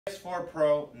PS4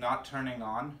 Pro not turning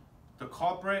on. The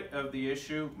culprit of the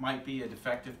issue might be a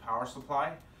defective power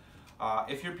supply.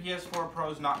 If your PS4 Pro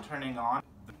is not turning on,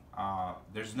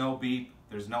 there's no beep,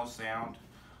 there's no sound,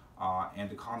 and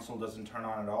the console doesn't turn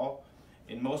on at all.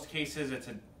 In most cases, it's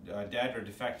a dead or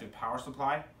defective power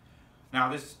supply.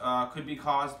 Now this could be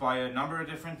caused by a number of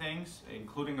different things,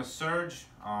 including a surge,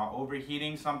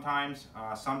 overheating sometimes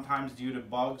due to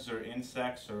bugs or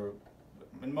insects, or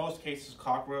in most cases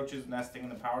cockroaches nesting in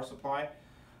the power supply,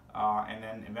 and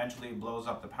then eventually it blows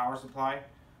up the power supply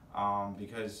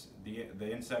because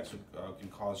the insects can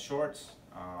cause shorts.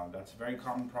 That's a very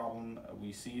common problem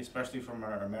we see, especially from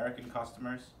our American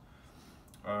customers.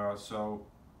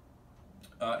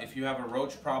 If you have a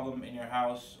roach problem in your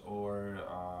house, or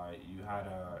you had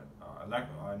an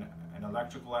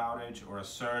electrical outage or a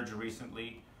surge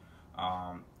recently,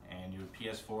 and your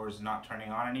PS4 is not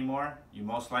turning on anymore, you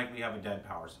most likely have a dead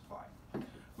power supply.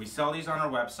 We sell these on our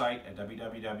website at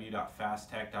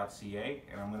www.fasttech.ca,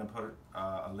 and I'm going to put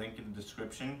a link in the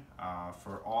description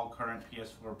for all current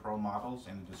PS4 Pro models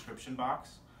in the description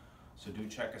box. So do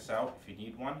check us out if you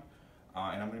need one.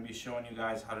 And I'm going to be showing you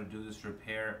guys how to do this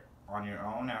repair on your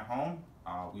own at home.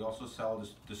 We also sell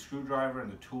the screwdriver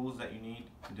and the tools that you need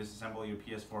to disassemble your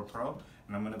PS4 Pro,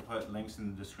 and I'm going to put links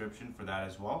in the description for that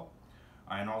as well.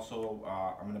 And also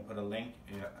I'm going to put a link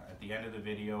at the end of the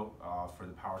video for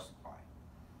the power supply.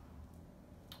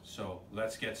 So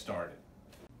let's get started.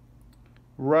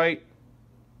 Right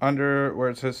under where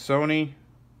it says Sony,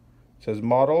 it says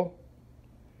model,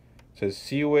 it says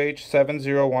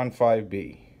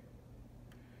CUH7015B.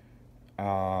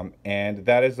 And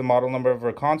that is the model number of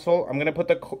our console. I'm going to put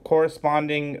the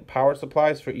corresponding power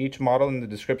supplies for each model in the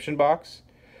description box.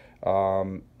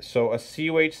 So a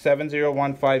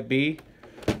CUH7015B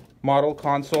model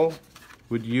console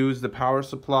would use the power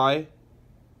supply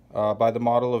by the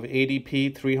model of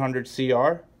ADP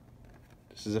 300CR.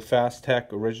 This is a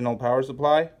FastTech original power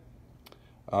supply.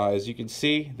 As you can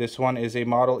see, this one is a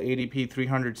model ADP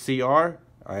 300CR.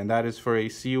 And that is for a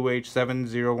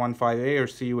CUH7015A or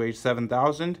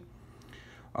CUH7000.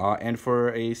 And for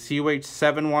a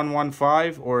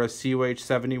CUH7115 or a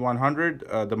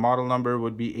CUH7100, the model number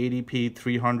would be ADP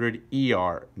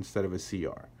 300ER instead of a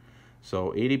CR.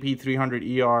 So ADP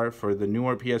 300ER for the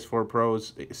newer PS4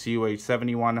 Pros,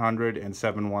 CUH7100 and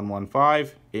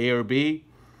 7115, A or B.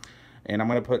 And I'm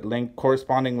going to put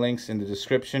corresponding links in the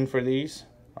description for these.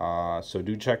 So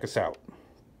do check us out.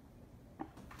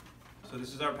 So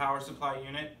this is our power supply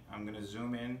unit. I'm going to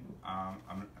zoom in. I'm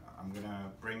going to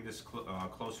bring this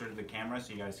closer to the camera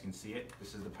so you guys can see it.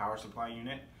 This is the power supply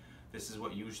unit. This is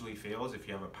what usually fails if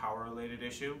you have a power related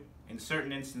issue. In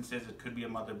certain instances it could be a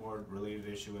motherboard related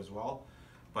issue as well.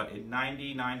 But in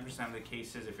 99% of the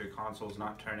cases, if your console is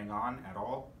not turning on at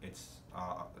all, it's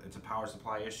a power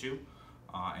supply issue.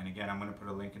 And again, I'm going to put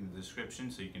a link in the description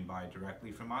so you can buy it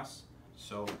directly from us.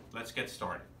 So let's get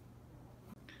started.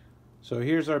 So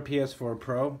here's our PS4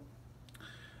 Pro.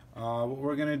 What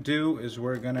we're going to do is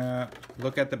we're going to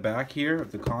look at the back here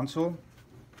of the console.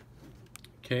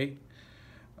 Okay.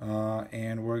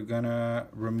 And we're going to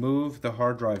remove the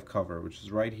hard drive cover, which is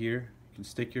right here. You can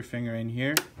stick your finger in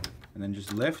here and then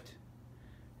just lift.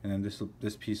 And then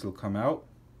this piece will come out.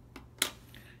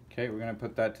 Okay, we're going to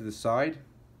put that to the side.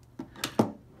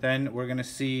 Then we're going to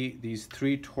see these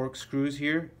 3 Torx screws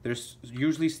here. There's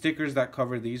usually stickers that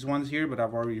cover these ones here, but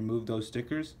I've already removed those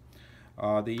stickers.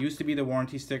 They used to be the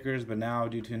warranty stickers, but now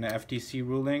due to an FTC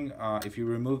ruling, if you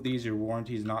remove these, your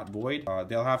warranty is not void.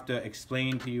 They'll have to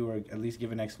explain to you, or at least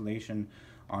give an explanation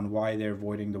on why they're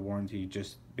voiding the warranty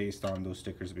just based on those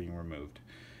stickers being removed.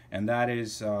 And that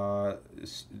is the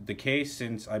case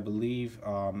since, I believe,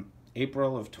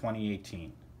 April of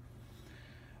 2018.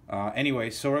 Anyway,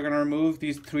 so we're going to remove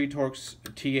these 3 Torx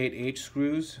T8H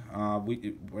screws.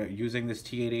 We're using this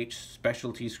T8H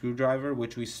specialty screwdriver,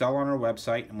 which we sell on our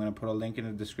website. I'm going to put a link in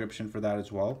the description for that as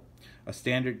well. A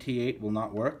standard T8 will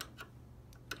not work.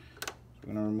 So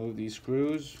we're going to remove these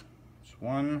screws. It's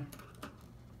 1,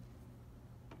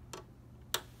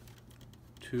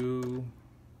 2,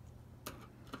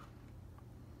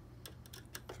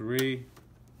 3.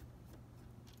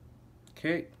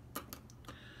 Okay.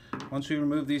 Once we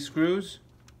remove these screws,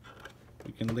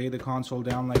 we can lay the console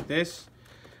down like this.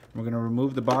 We're going to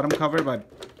remove the bottom cover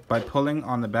by pulling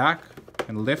on the back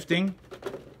and lifting.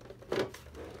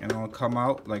 And it'll come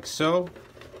out like so.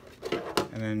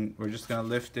 And then we're just going to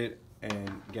lift it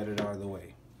and get it out of the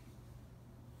way.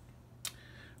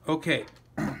 Okay.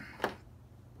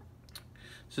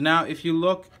 So now if you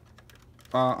look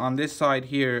on this side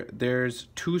here, there's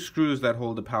 2 screws that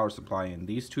hold the power supply in.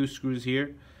 These 2 screws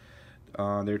here.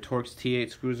 They're Torx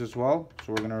T8 screws as well.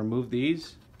 So we're going to remove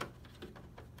these.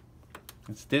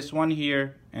 It's this one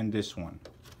here and this one.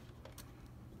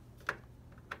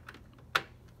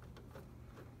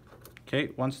 Okay,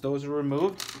 once those are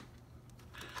removed,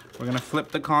 we're going to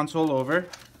flip the console over.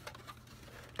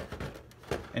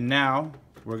 And now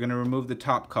we're going to remove the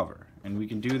top cover. And we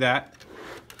can do that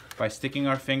by sticking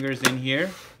our fingers in here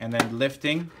and then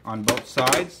lifting on both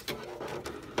sides.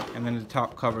 And then the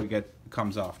top cover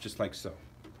comes off just like so.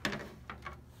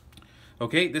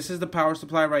 Okay, this is the power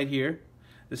supply right here.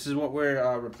 This is what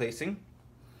we're replacing.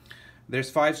 There's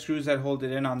 5 screws that hold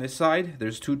it in on this side.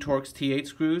 There's 2 Torx T8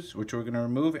 screws, which we're going to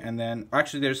remove. And then,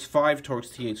 actually there's 5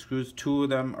 Torx T8 screws. 2 of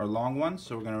them are long ones,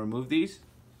 so we're going to remove these.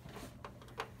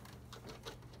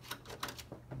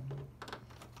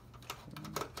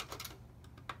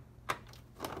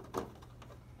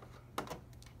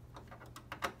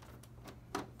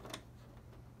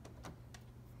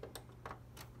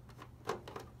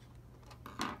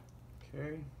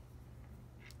 Okay.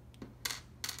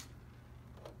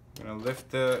 I'm going to lift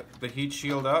the heat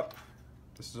shield up.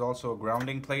 This is also a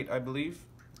grounding plate, I believe.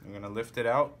 I'm going to lift it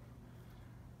out.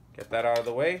 Get that out of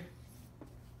the way.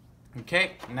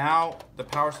 Okay, now the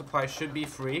power supply should be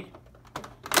free.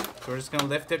 So we're just going to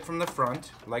lift it from the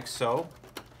front, like so.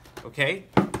 Okay?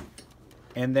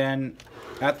 And then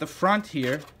at the front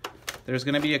here, there's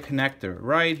going to be a connector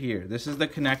right here. This is the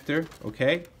connector,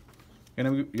 okay?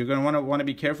 You're going to want to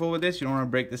be careful with this. You don't want to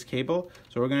break this cable.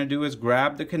 So what we're going to do is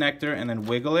grab the connector and then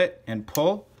wiggle it and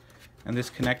pull. And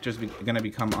this connector is going to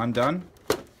become undone.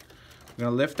 We're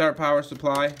going to lift our power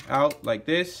supply out like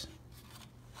this.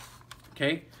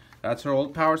 Okay, that's our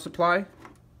old power supply.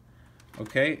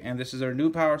 Okay, and this is our new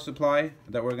power supply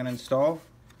that we're going to install.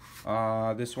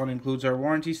 This one includes our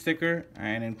warranty sticker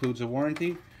and includes a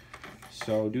warranty.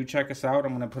 So do check us out.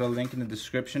 I'm going to put a link in the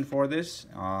description for this.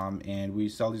 And we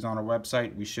sell these on our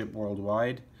website. We ship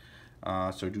worldwide.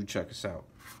 So do check us out.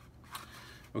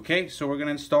 Okay, so we're going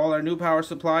to install our new power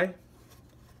supply.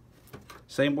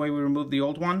 Same way we removed the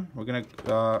old one. We're going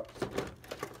to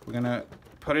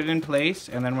put it in place,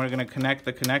 and then we're going to connect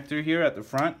the connector here at the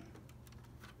front.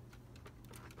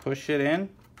 Push it in.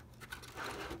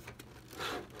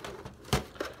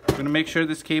 We're going to make sure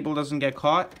this cable doesn't get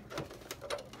caught.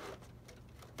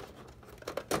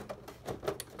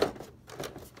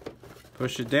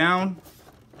 Push it down,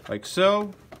 like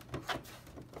so.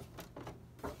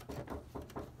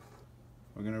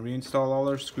 We're going to reinstall all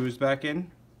our screws back in.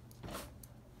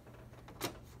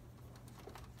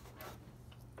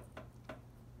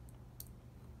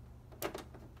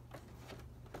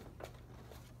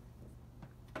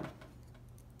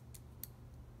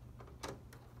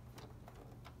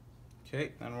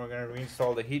 Okay, then we're going to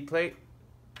reinstall the heat plate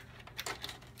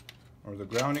or the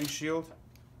grounding shield.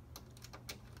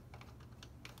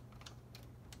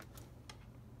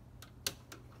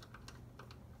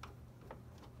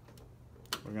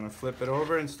 We're going to flip it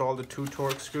over, install the 2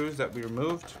 Torx screws that we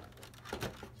removed.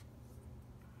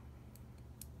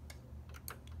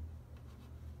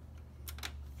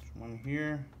 There's one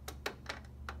here.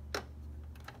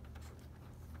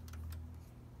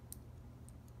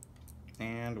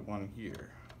 And one here.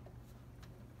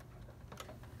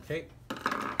 Okay.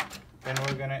 Then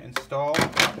we're going to install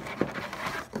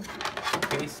the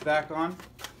case back on.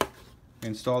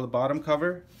 Install the bottom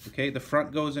cover. Okay, the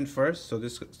front goes in first, so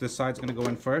this side's going to go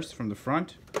in first from the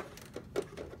front.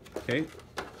 Okay,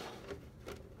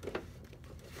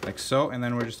 like so, and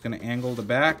then we're just going to angle the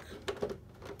back.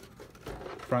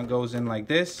 Front goes in like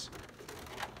this,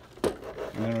 and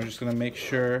then we're just going to make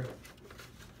sure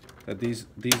that these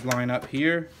line up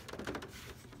here,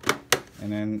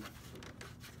 and then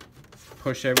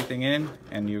push everything in,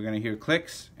 and you're going to hear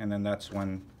clicks, and then that's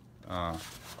when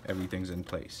everything's in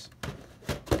place.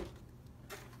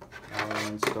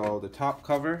 Install the top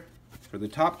cover. For the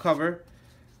top cover,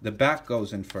 the back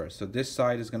goes in first. So this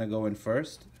side is going to go in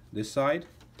first. This side,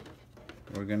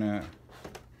 we're going to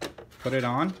put it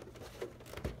on,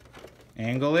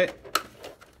 angle it,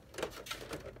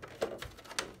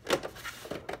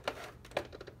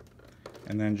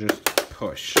 and then just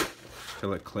push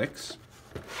till it clicks.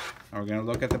 Now we're going to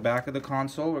look at the back of the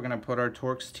console. We're going to put our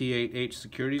Torx T8H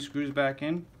security screws back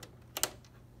in.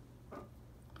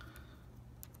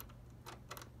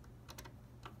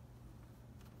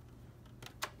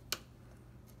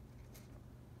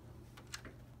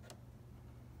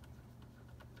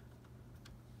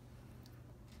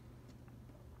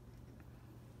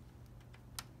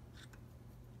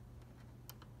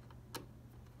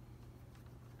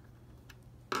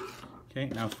 Okay,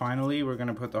 now finally we're going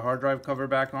to put the hard drive cover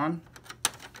back on.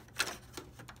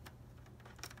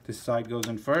 This side goes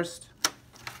in first.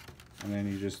 and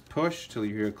then you just push till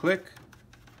you hear a click.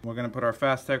 We're going to put our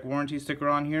FastTech warranty sticker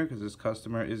on here because this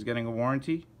customer is getting a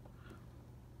warranty.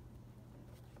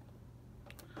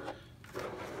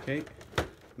 Okay,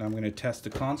 now I'm going to test the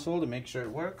console to make sure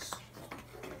it works.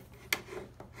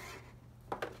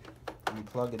 And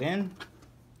plug it in.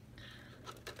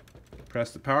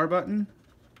 Press the power button.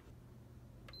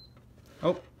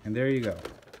 Oh, and there you go.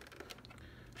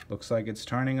 Looks like it's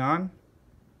turning on.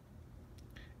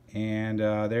 And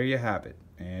there you have it.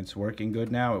 And it's working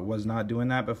good now. It was not doing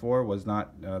that before.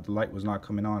 The light was not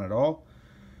coming on at all.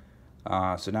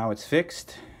 So now it's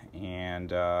fixed,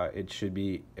 and it should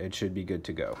be good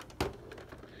to go.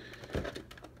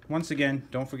 Once again,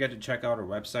 don't forget to check out our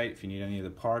website if you need any of the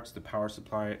parts, the power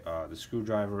supply, the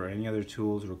screwdriver, or any other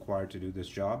tools required to do this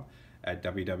job at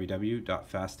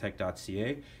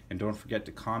www.fasttech.ca. And don't forget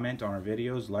to comment on our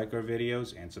videos, like our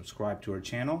videos, and subscribe to our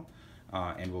channel.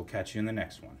 And we'll catch you in the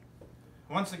next one.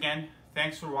 Once again,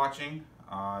 thanks for watching.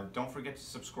 Don't forget to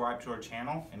subscribe to our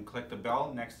channel and click the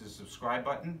bell next to the subscribe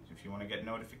button if you want to get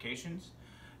notifications.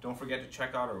 Don't forget to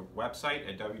check out our website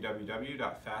at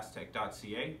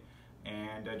www.fasttech.ca.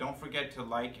 And don't forget to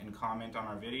like and comment on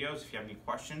our videos. If you have any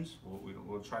questions,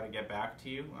 we'll try to get back to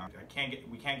you.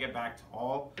 We can't get back to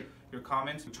all your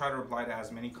comments. We try to reply to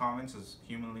as many comments as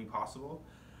humanly possible.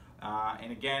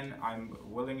 And again, I'm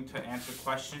willing to answer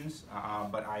questions,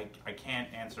 but I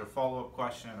can't answer a follow-up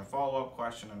question and a follow-up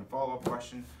question and a follow-up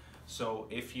question. So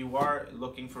if you are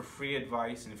looking for free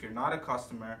advice, and if you're not a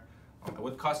customer,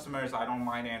 with customers, I don't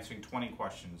mind answering 20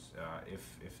 questions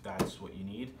if that's what you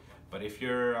need. But if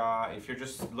you're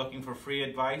just looking for free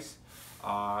advice,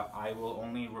 I will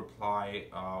only reply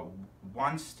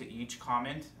once to each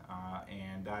comment,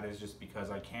 and that is just because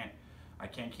I can't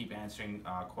keep answering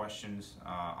questions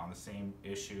on the same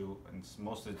issue, and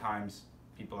most of the times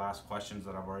people ask questions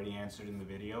that I've already answered in the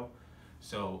video.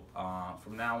 So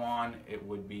from now on, it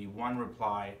would be one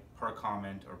reply per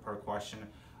comment or per question,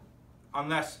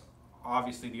 unless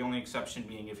obviously the only exception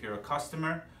being if you're a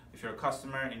customer. If you're a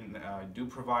customer, and do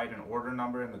provide an order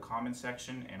number in the comment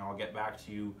section, and I'll get back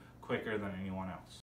to you quicker than anyone else.